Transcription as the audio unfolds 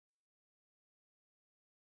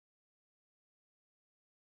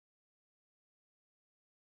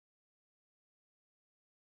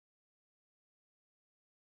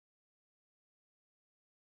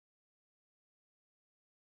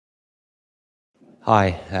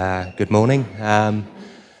Hi, good morning.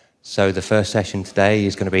 So the first session today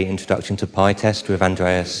is going to be Introduction to PyTest with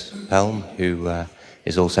Andreas Pelm, who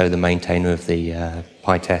is also the maintainer of the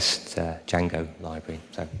PyTest Django library.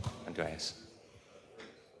 So, Andreas.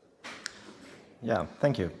 Yeah,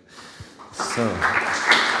 thank you. So,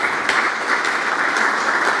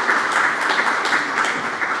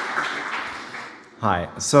 hi.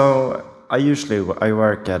 So I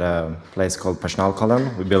work at a place called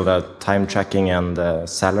Personalkollen. We build a time tracking and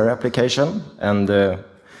salary application, and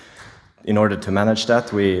in order to manage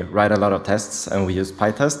that, we write a lot of tests and we use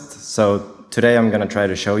pytest. So today I'm going to try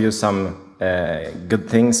to show you some good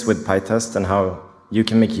things with pytest and how you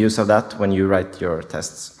can make use of that when you write your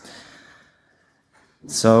tests.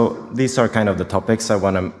 So these are kind of the topics I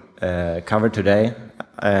want to cover today.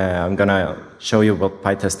 I'm going to show you what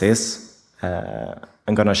pytest is.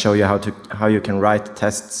 I'm going to show you how you can write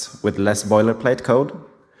tests with less boilerplate code.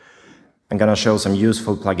 I'm going to show some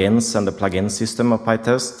useful plugins and the plugin system of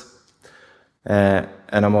pytest.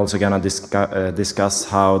 And I'm also going to discuss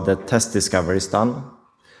how the test discovery is done.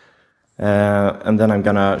 And then I'm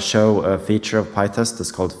going to show a feature of pytest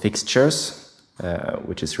that's called fixtures,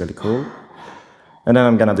 which is really cool. And then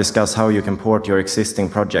I'm going to discuss how you can port your existing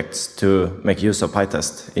projects to make use of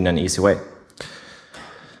pytest in an easy way.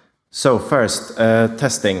 So first,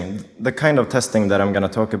 testing. The kind of testing that I'm going to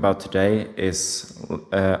talk about today is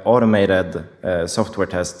automated software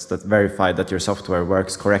tests that verify that your software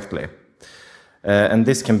works correctly. And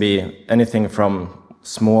this can be anything from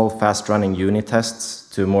small, fast-running unit tests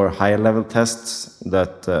to more higher-level tests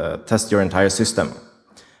that test your entire system,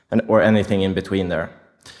 or anything in between there.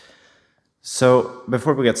 So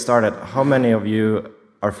before we get started, how many of you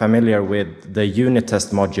are familiar with the unit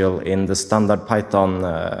test module in the standard Python,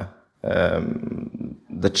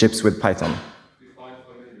 the chips with Python?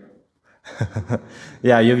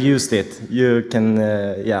 Yeah, you've used it. You can,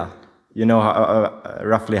 yeah, you know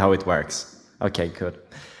roughly how it works. Okay, good.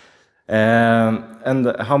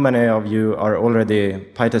 And how many of you are already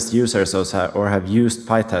PyTest users or have used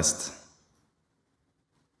PyTest?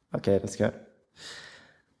 Okay, that's good.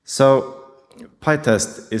 So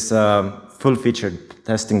PyTest is a full-featured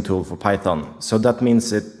testing tool for Python. So that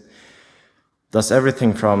means it does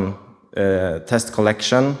everything from test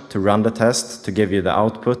collection to run the test to give you the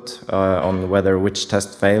output on which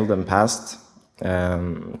test failed and passed.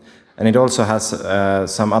 And it also has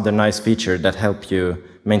some other nice feature that help you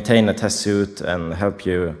maintain a test suite and help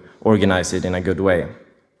you organize it in a good way.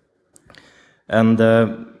 And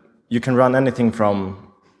you can run anything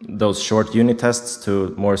from those short unit tests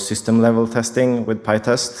to more system-level testing with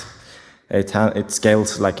PyTest. It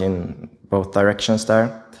scales like in both directions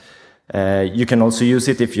there. You can also use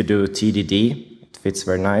it if you do TDD. It fits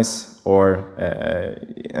very nice.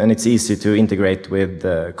 And it's easy to integrate with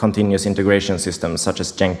continuous integration systems such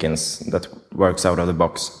as Jenkins that works out of the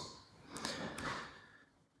box.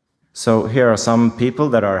 So here are some people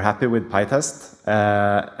that are happy with PyTest,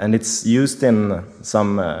 and it's used in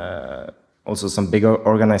also some bigger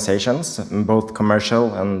organizations, both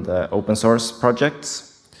commercial and open source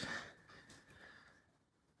projects.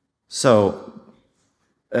 So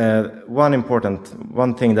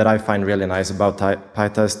one thing that I find really nice about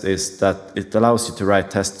PyTest is that it allows you to write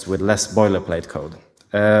tests with less boilerplate code.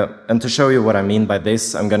 And to show you what I mean by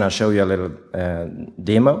this, I'm going to show you a little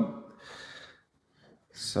demo.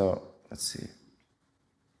 So let's see.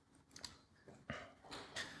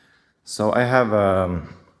 So I have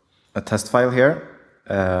a test file here,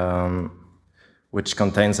 which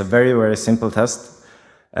contains a very, very simple test,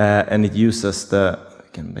 and it uses I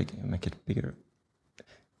can make it bigger.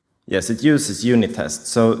 Yes, it uses unit tests.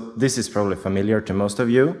 So this is probably familiar to most of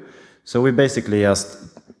you. So we basically just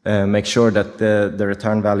make sure that the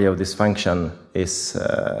return value of this function is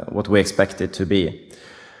what we expect it to be.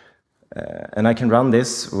 And I can run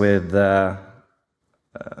this with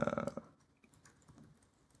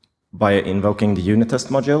by invoking the unit test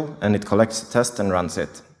module, and it collects the test and runs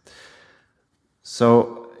it.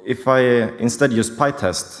 So if I instead use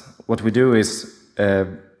pytest, what we do is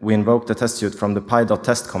we invoke the test suite from the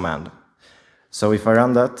py.test command. So if I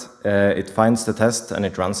run that, it finds the test and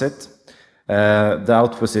it runs it. The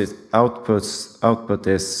output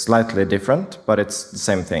is slightly different, but it's the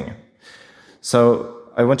same thing. So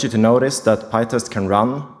I want you to notice that pytest can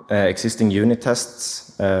run existing unit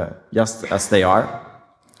tests just as they are.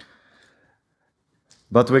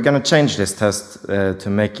 But we're going to change this test to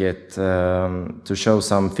make it to show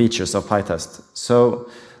some features of pytest. So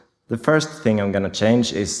the first thing I'm going to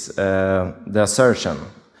change is the assertion.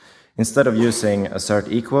 Instead of using assert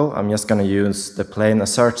equal, I'm just going to use the plain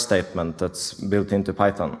assert statement that's built into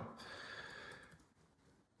Python.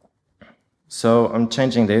 So I'm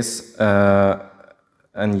changing this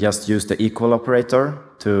and just use the equal operator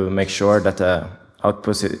to make sure that the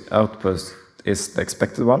output is the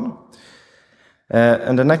expected one.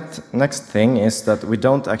 And the next thing is that we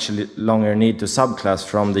don't actually longer need to subclass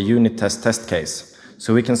from the unit test case.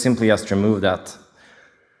 So we can simply just remove that.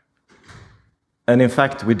 And in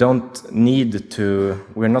fact, we don't need to,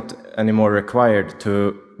 we're not anymore required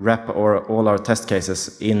to wrap all our test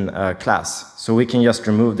cases in a class. So we can just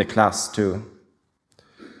remove the class too.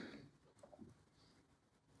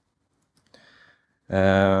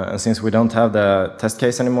 And since we don't have the test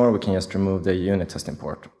case anymore, we can just remove the unit test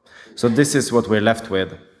import. So this is what we're left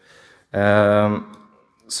with.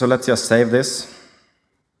 So let's just save this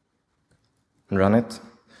and run it.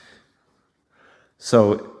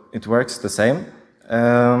 So it works the same.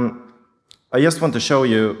 I just want to show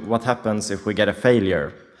you what happens if we get a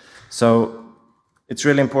failure. So it's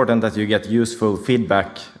really important that you get useful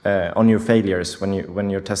feedback on your failures when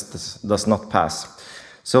your test does not pass.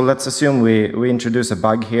 So let's assume we introduce a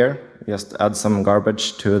bug here, just add some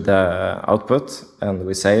garbage to the output, and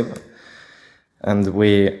we save, and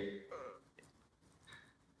we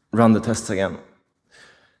run the tests again.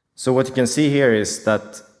 So what you can see here is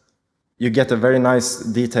that you get a very nice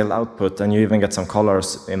detailed output, and you even get some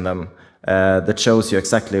colors in them that shows you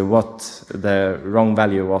exactly what the wrong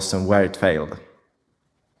value was and where it failed.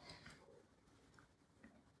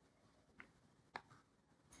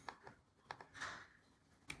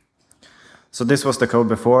 So this was the code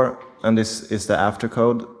before, and this is the after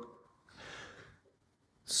code.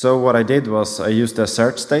 So what I did was I used a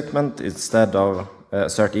search statement instead of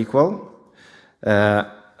assert equal.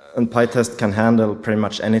 And pytest can handle pretty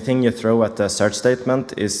much anything you throw at the search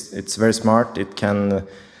statement. It's very smart. It can,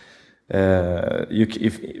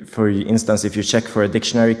 for instance, if you check for a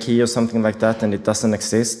dictionary key or something like that and it doesn't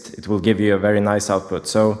exist, it will give you a very nice output.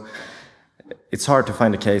 So it's hard to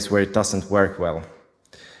find a case where it doesn't work well.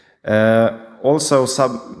 Also,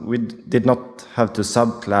 we did not have to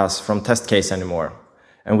subclass from test case anymore,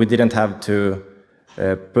 and we didn't have to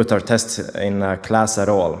put our tests in a class at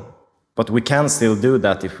all. But we can still do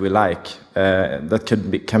that if we like. That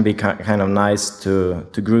can be kind of nice to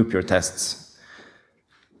group your tests.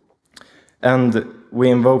 And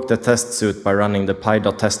we invoke the test suite by running the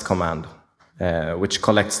py.test command, which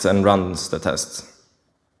collects and runs the tests.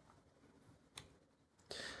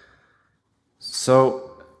 So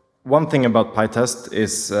one thing about pytest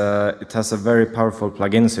is it has a very powerful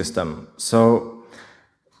plugin system. So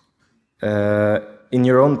in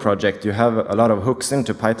your own project, you have a lot of hooks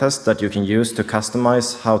into pytest that you can use to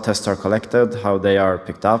customize how tests are collected, how they are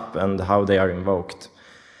picked up, and how they are invoked.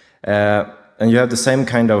 And you have the same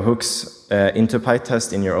kind of hooks into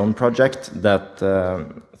pytest in your own project that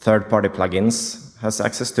third-party plugins has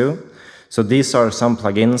access to. So these are some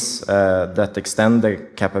plugins that extend the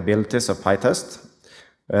capabilities of pytest.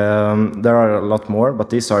 There are a lot more, but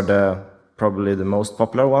these are probably the most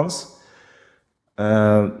popular ones.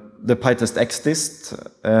 The pytest xtest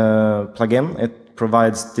plugin, it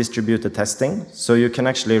provides distributed testing, so you can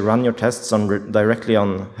actually run your tests directly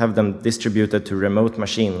have them distributed to remote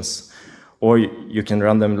machines, or you can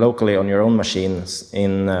run them locally on your own machines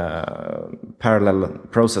in parallel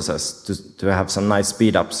processes to have some nice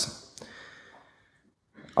speed-ups.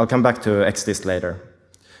 I'll come back to xtest later.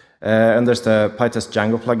 And there's the pytest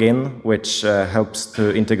Django plugin, which helps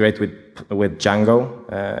to integrate with Django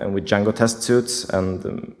and with Django test suites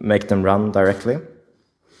and make them run directly.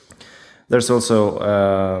 There's also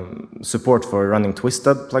support for running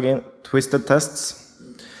twisted tests.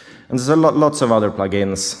 And there's lots of other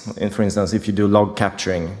plugins. For instance, if you do log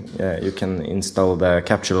capturing, you can install the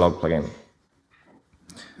capture log plugin.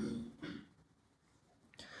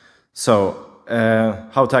 So,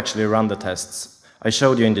 how to actually run the tests. I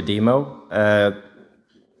showed you in the demo,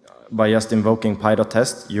 by just invoking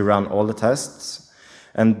py.test, you run all the tests,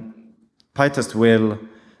 and pytest will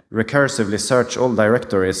recursively search all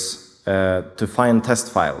directories to find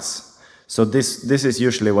test files. So this is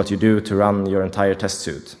usually what you do to run your entire test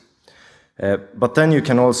suite. But then you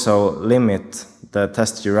can also limit the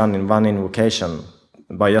tests you run in one invocation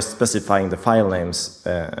by just specifying the file names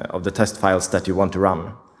of the test files that you want to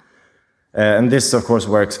run. And this, of course,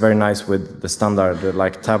 works very nice with the standard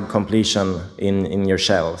like tab completion in your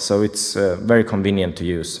shell. So it's very convenient to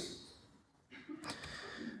use.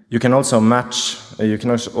 You can also you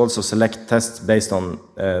can also select tests based on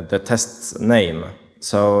the test's name.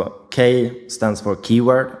 So K stands for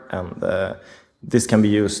keyword, and this can be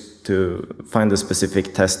used to find a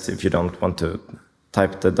specific test if you don't want to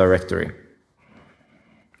type the directory.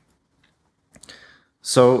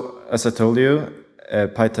 So, as I told you,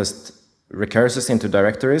 pytest recurses into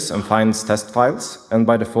directories and finds test files, and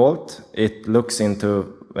by default it looks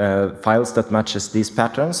into files that matches these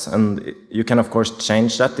patterns, and you can of course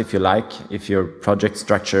change that if you like, if your project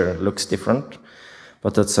structure looks different,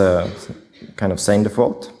 but that's a kind of same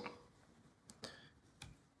default.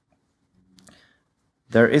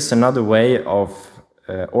 There is another way of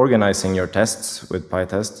organizing your tests with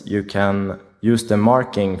pytest. You can use the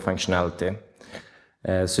marking functionality.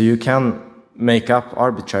 So you can make up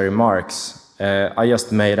arbitrary marks. I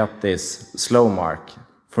just made up this slow mark.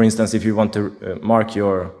 For instance, if you want to mark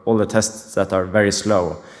all the tests that are very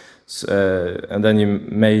slow, and then you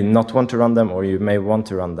may not want to run them, or you may want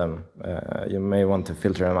to run them. You may want to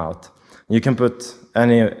filter them out. You can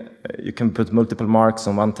put multiple marks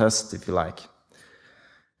on one test if you like.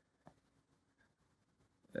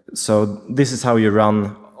 So this is how you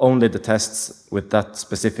run only the tests with that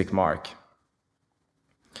specific mark.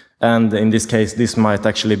 And in this case, this might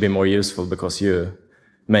actually be more useful because you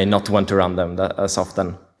may not want to run them as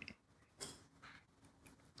often.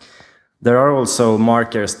 There are also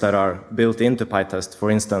markers that are built into pytest,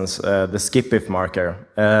 for instance, the skip if marker.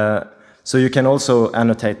 So you can also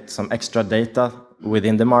annotate some extra data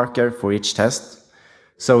within the marker for each test.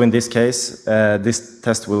 So in this case, this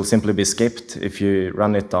test will simply be skipped if you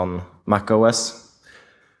run it on Mac OS.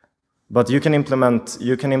 But you can implement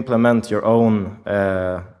your own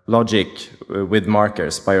logic with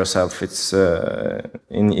markers by yourself. It's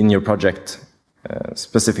in your project,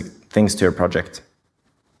 specific things to your project.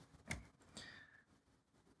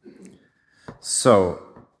 So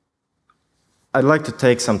I'd like to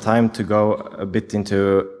take some time to go a bit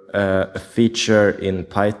into a feature in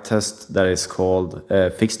pytest that is called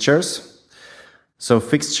fixtures. So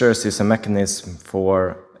fixtures is a mechanism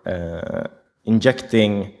for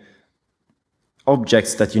injecting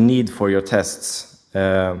objects that you need for your tests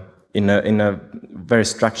in a very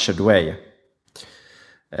structured way.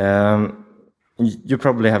 You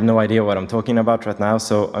probably have no idea what I'm talking about right now,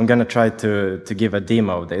 so I'm going to try to give a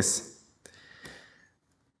demo of this.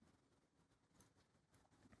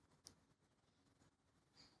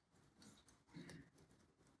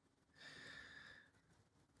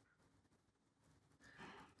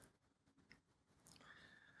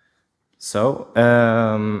 So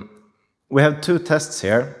we have two tests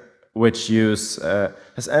here, which use. Do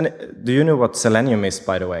you know what Selenium is,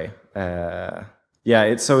 by the way? Yeah,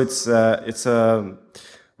 it's a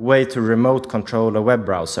way to remote control a web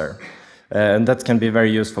browser, and that can be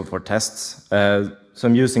very useful for tests. So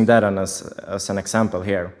I'm using that as an example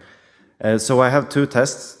here. So I have two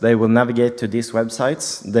tests. They will navigate to these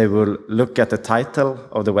websites. They will look at the title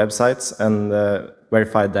of the websites and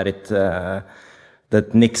verify that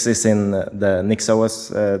that Nix is in the Nix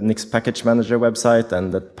OS, Nix Package Manager website,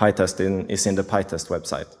 and that pytest is in the pytest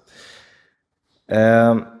website.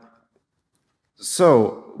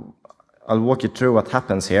 So I'll walk you through what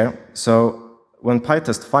happens here. So when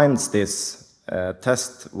pytest finds this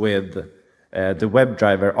test with the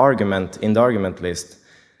WebDriver argument in the argument list,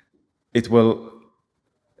 it will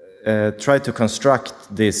try to construct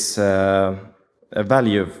this the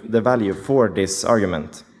value for this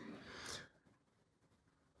argument.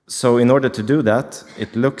 So in order to do that,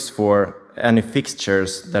 it looks for any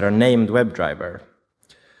fixtures that are named WebDriver.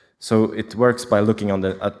 So it works by looking on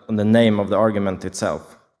the name of the argument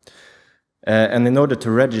itself. And in order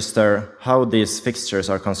to register how these fixtures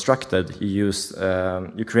are constructed, you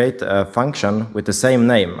create a function with the same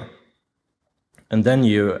name. And then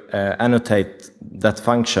you annotate that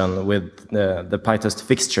function with the pytest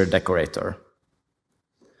fixture decorator.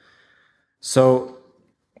 So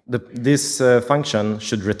this function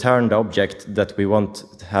should return the object that we want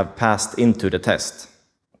to have passed into the test.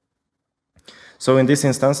 So in this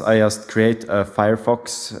instance, I just create a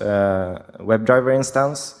Firefox WebDriver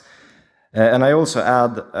instance, and I also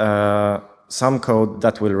add some code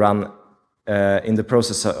that will run in the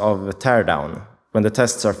process of teardown. When the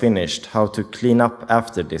tests are finished, how to clean up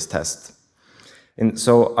after this test. And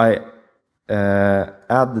so I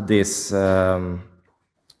add this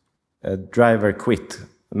driver quit.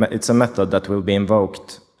 It's a method that will be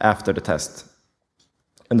invoked after the test,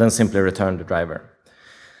 and then simply return the driver.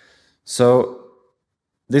 So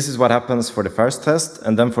this is what happens for the first test,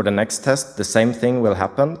 and then for the next test, the same thing will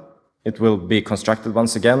happen. It will be constructed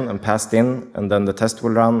once again and passed in, and then the test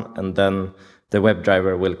will run, and then the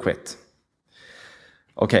WebDriver will quit.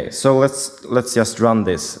 Okay, so let's just run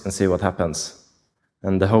this and see what happens,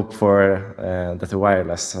 and the hope for that the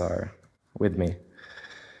wireless are with me.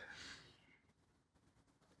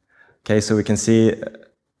 Okay, so we can see.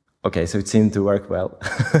 Okay, so it seemed to work well.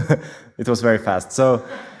 It was very fast. So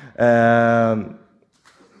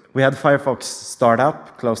we had Firefox start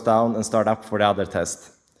up, close down, and start up for the other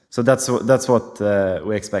test. So that's what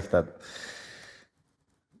we expected.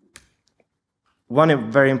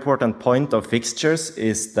 One very important point of fixtures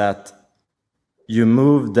is that you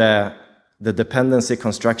move the dependency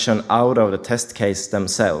construction out of the test case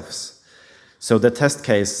themselves. So the test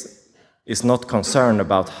case is not concerned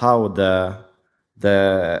about how the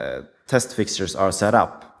test fixtures are set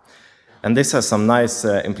up. And this has some nice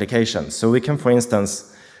implications. So we can, for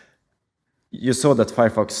instance, you saw that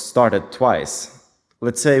Firefox started twice.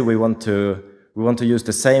 Let's say we want to use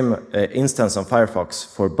the same instance of Firefox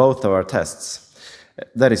for both of our tests.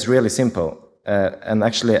 That is really simple. And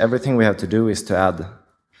actually everything we have to do is to add,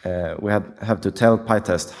 we have to tell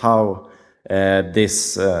pytest how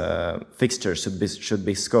this fixture should be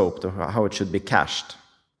scoped, or how it should be cached.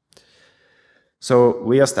 So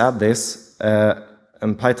we just add this,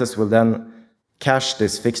 and pytest will then cache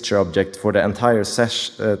this fixture object for the entire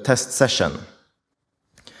test session.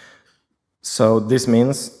 So this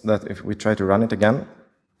means that if we try to run it again,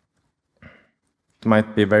 it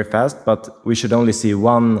might be very fast, but we should only see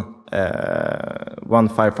one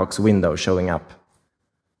Firefox window showing up.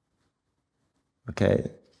 Okay.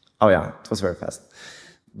 Oh yeah, it was very fast.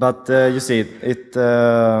 But you see, it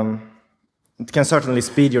can certainly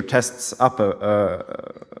speed your tests up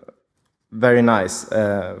very nice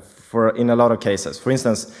in a lot of cases. For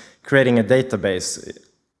instance, creating a database.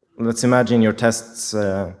 Let's imagine your tests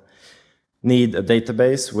need a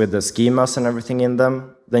database with the schemas and everything in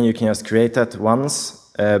them. Then you can just create that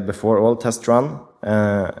once before all tests run,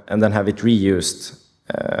 and then have it reused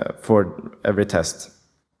for every test.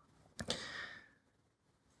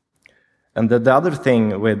 And the other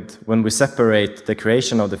thing when we separate the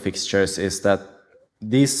creation of the fixtures is that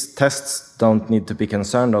these tests don't need to be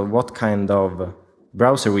concerned of what kind of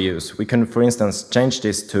browser we use. We can, for instance, change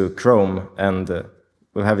this to Chrome, and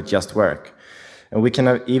we'll have it just work. And we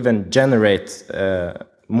can even generate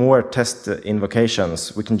more test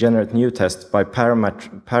invocations. We can generate new tests by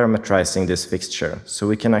parameterizing this fixture. So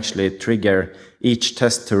we can actually trigger each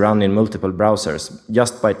test to run in multiple browsers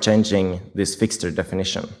just by changing this fixture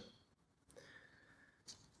definition.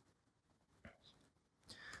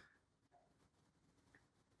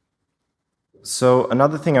 So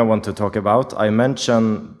another thing I want to talk about, I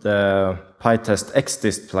mentioned the pytest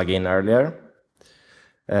xtist plugin earlier.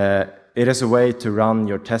 It is a way to run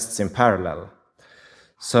your tests in parallel.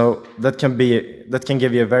 So that can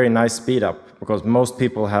give you a very nice speed up, because most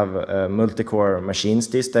people have multi-core machines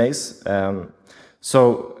these days.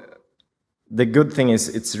 So the good thing is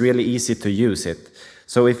it's really easy to use it.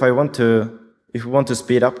 So if we want to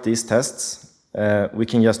speed up these tests, we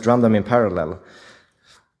can just run them in parallel.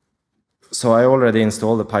 So I already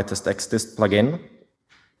installed the pytest xtist plugin.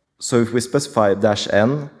 So if we specify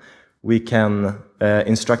 -n, we can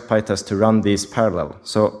instruct pytest to run these parallel.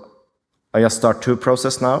 So I just start two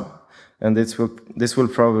processes now, and this will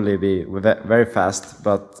probably be very fast,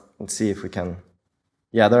 but let's see if we can.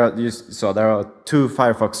 Yeah, there are two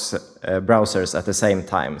Firefox browsers at the same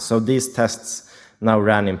time. So these tests now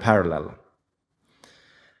ran in parallel.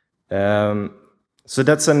 So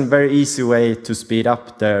that's a very easy way to speed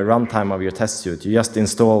up the runtime of your test suite. You just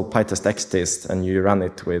install pytest xtist and you run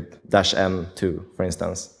it with -n2, for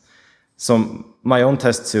instance. So my own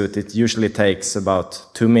test suite, it usually takes about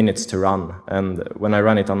 2 minutes to run, and when I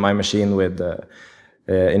run it on my machine with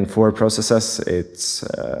in 4 processes, it's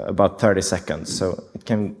about 30 seconds. So it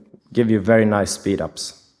can give you very nice speed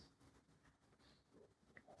ups.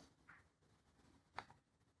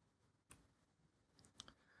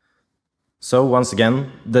 So once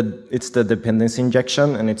again, it's the dependency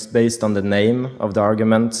injection, and it's based on the name of the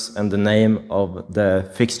arguments and the name of the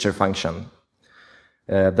fixture function.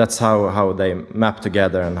 That's how they map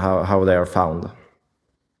together and how they are found.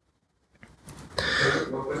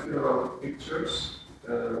 One question about pictures.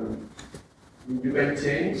 You can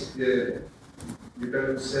change you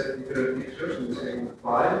can set different pictures in the same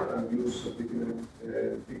file and use different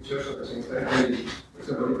pictures at the same time. For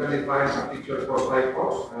example, you can define a picture for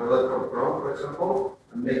Firefox and another for Chrome, for example,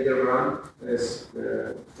 and make them run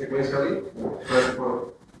sequentially, first for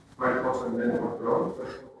Firefox and then for Chrome.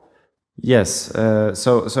 Yes.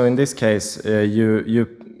 So in this case,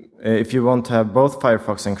 if you want to have both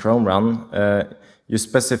Firefox and Chrome run, you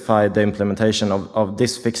specify the implementation of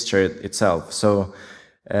this fixture itself. So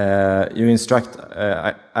you instruct.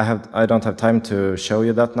 I don't have time to show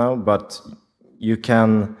you that now, but you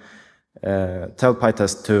can tell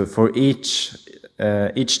pytest to, for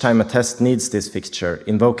each time a test needs this fixture,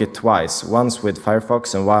 invoke it twice, once with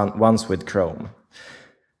Firefox and once with Chrome.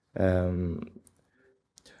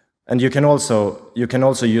 And you can also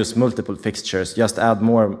use multiple fixtures. Just add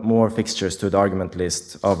more fixtures to the argument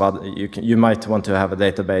list of other. You might want to have a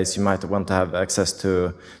database. You might want to have access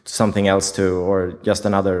to something else too, or just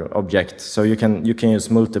another object. So you can use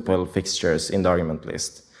multiple fixtures in the argument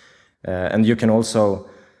list. And you can also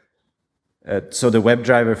so the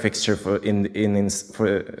WebDriver fixture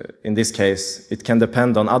in this case, it can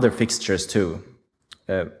depend on other fixtures too.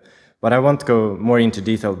 But I won't go more into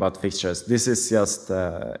detail about fixtures. This is just,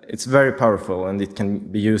 it's very powerful and it can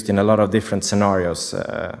be used in a lot of different scenarios.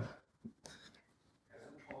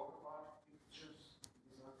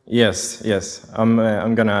 Yes,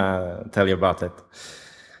 I'm gonna tell you about it.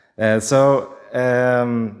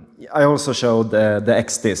 I also showed the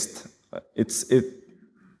X-test.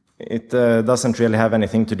 It doesn't really have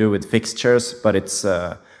anything to do with fixtures, but it's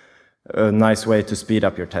a nice way to speed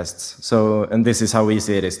up your tests. And this is how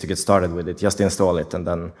easy it is to get started with it. Just install it and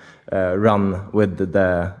then run with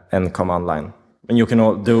the end command line. And you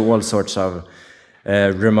can do all sorts of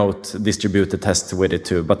remote distributed tests with it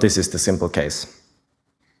too, but this is the simple case.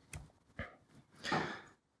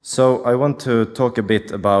 So I want to talk a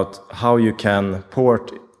bit about how you can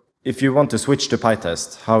port, if you want to switch to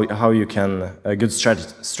pytest, how you can, a good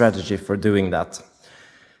strategy for doing that.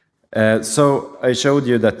 So I showed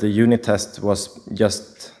you that the unit test was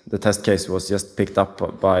just, the test case was just picked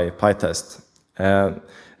up by pytest.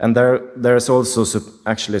 And there's also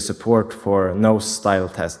actually support for nose style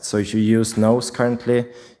tests. So if you use nose currently,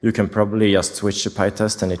 you can probably just switch to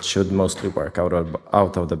pytest and it should mostly work out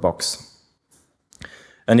of the box.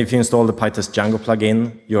 And if you install the pytest Django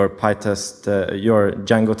plugin, your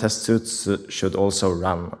Django test suites should also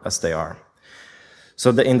run as they are.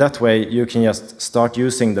 So in that way, you can just start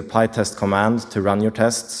using the pytest command to run your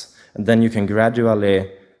tests, and then you can gradually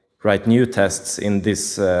write new tests in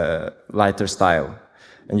this lighter style.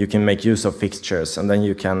 And you can make use of fixtures, and then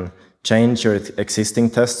you can change your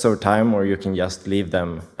existing tests over time, or you can just leave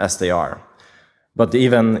them as they are. But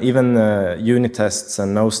even unit tests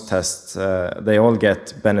and nose tests, they all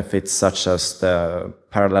get benefits such as the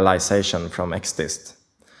parallelization from X-test.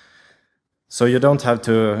 So you don't have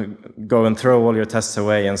to go and throw all your tests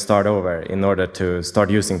away and start over in order to start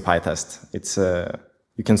using pytest.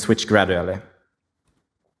 You can switch gradually.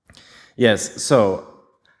 Yes, so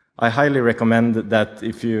I highly recommend that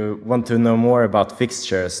if you want to know more about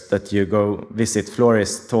fixtures, that you go visit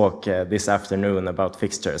Floris' talk this afternoon about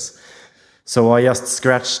fixtures. So I just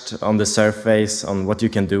scratched on the surface on what you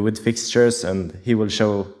can do with fixtures, and he will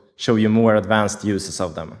show you more advanced uses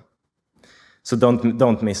of them. So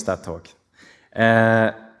don't miss that talk.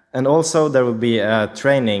 And also there will be a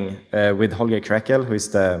training with Holger Krekel, who is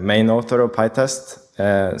the main author of pytest.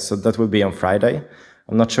 So that will be on Friday.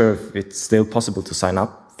 I'm not sure if it's still possible to sign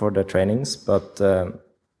up for the trainings, but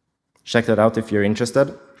check that out if you're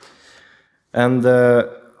interested. And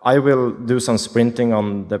I will do some sprinting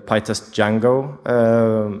on the pytest Django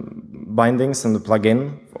bindings and the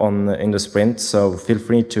plugin in the sprint, so feel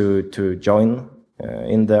free to join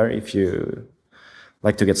in there if you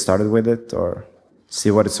like to get started with it or see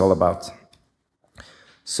what it's all about.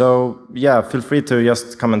 So yeah, feel free to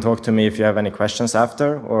just come and talk to me if you have any questions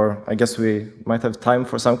after, or I guess we might have time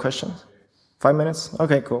for some questions. 5 minutes?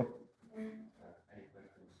 Okay, cool.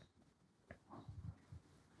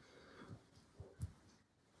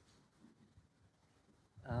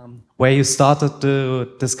 Where you started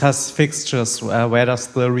to discuss fixtures, where does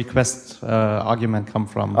the request argument come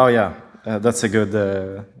from? Oh yeah, that's a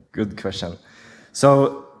good question.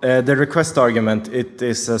 So the request argument, it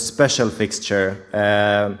is a special fixture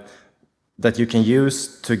that you can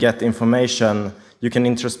use to get information. You can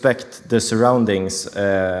introspect the surroundings.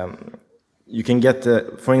 You can get,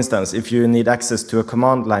 for instance, if you need access to a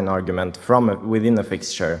command line argument from within a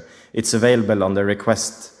fixture, it's available on the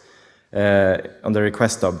request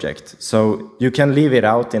object. So you can leave it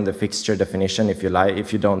out in the fixture definition if you like,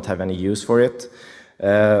 if you don't have any use for it.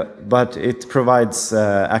 But it provides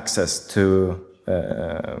access to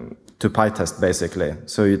pytest basically,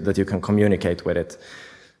 so that you can communicate with it.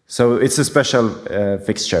 So it's a special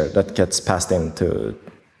fixture that gets passed into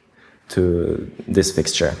this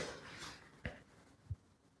fixture.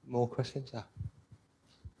 More questions?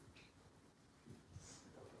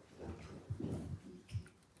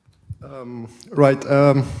 Right.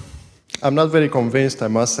 I'm not very convinced, I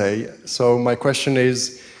must say. So my question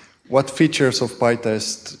is, what features of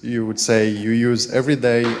pytest you would say you use every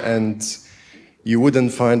day and you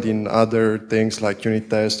wouldn't find in other things like unit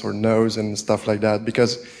test or nose and stuff like that?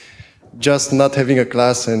 Because just not having a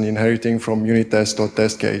class and inheriting from unit test or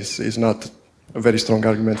test case is not a very strong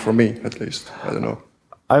argument for me, at least. I don't know.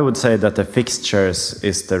 I would say that the fixtures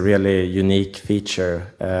is the really unique feature,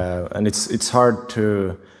 and it's hard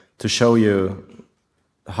to show you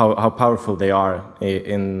how powerful they are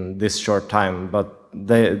in this short time. But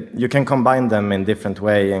you can combine them in different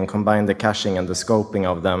way and combine the caching and the scoping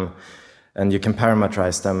of them, and you can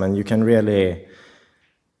parameterize them, and you can really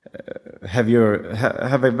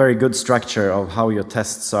have a very good structure of how your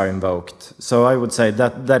tests are invoked. So I would say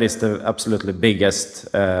that is the absolutely biggest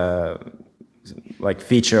like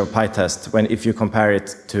feature of pytest if you compare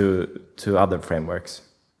it to other frameworks.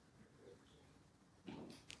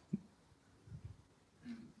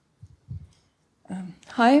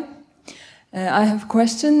 Hi, I have a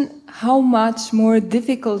question. How much more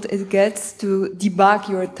difficult it gets to debug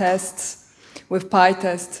your tests with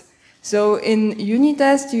pytest? So in unit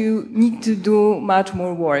test, you need to do much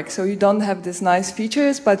more work. So you don't have these nice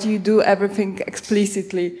features, but you do everything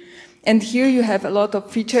explicitly. And here you have a lot of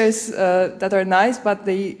features that are nice, but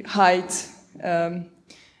they hide.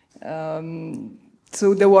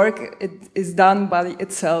 So the work is done by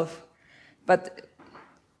itself. But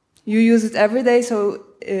you use it every day, so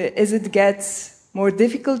as it gets more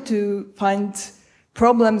difficult to find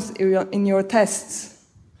problems in your tests?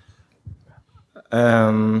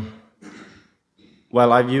 Well,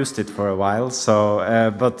 I've used it for a while, so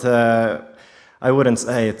but I wouldn't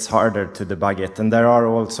say it's harder to debug it. And there are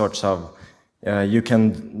all sorts of you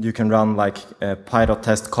can run like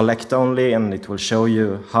pytest collect only, and it will show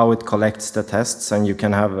you how it collects the tests, and you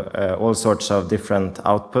can have all sorts of different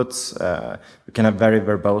outputs. You can have very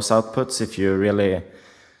verbose outputs if you really.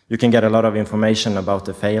 You can get a lot of information about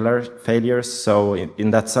the failures. So in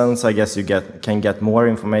that sense, I guess you can get more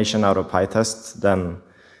information out of pytest than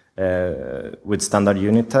with standard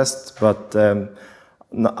unit tests, but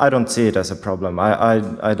no, I don't see it as a problem.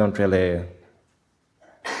 I don't really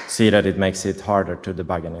see that it makes it harder to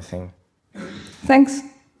debug anything. Thanks.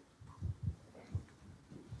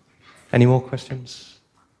 Any more questions?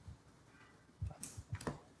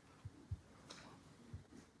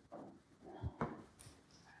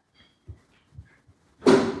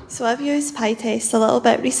 So I've used pytest a little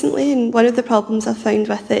bit recently, and one of the problems I've found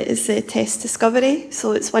with it is the test discovery.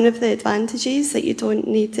 So it's one of the advantages that you don't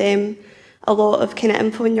need a lot of kind of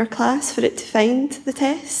info in your class for it to find the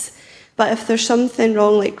tests. But if there's something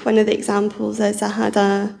wrong, like one of the examples is I had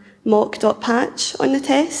a mock.patch on the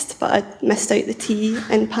test, but I missed out the T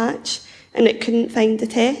in patch, and it couldn't find the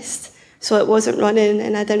test. So it wasn't running,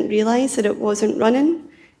 and I didn't realise that it wasn't running.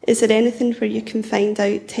 Is there anything where you can find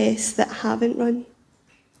out tests that haven't run?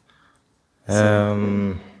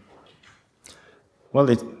 Well,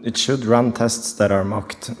 it should run tests that are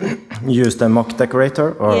mocked. Use the mock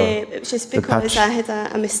decorator, or yeah, it was just because I had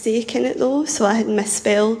a mistake in it though, so I had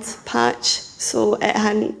misspelled patch, so it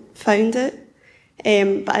hadn't found it,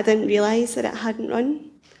 but I didn't realise that it hadn't run.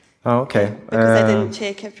 Oh, okay. Because I didn't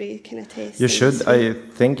check every kind of test. You should. I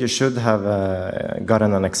think you should have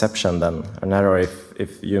gotten an exception then, an error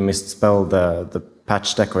if you misspelled the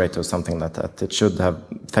patch decorator or something like that. It should have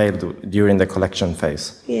failed during the collection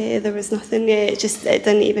phase. Yeah, there was nothing. Yeah, it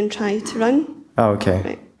didn't even try to run. Oh, okay.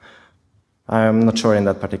 Right. I'm not sure in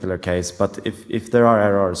that particular case, but if there are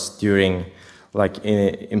errors during like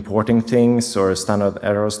importing things or standard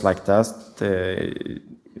errors like that,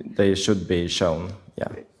 they should be shown. Yeah.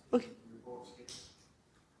 Okay.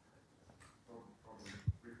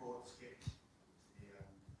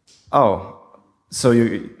 Oh, so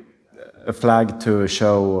a flag to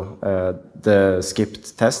show the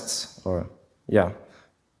skipped tests, or yeah.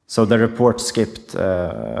 So the report skipped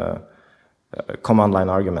command line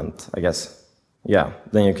argument, I guess. Yeah,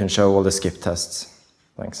 then you can show all the skipped tests.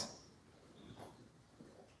 Thanks.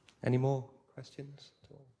 Any more questions?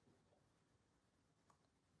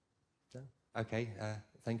 No? Okay,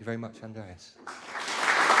 thank you very much, Andreas.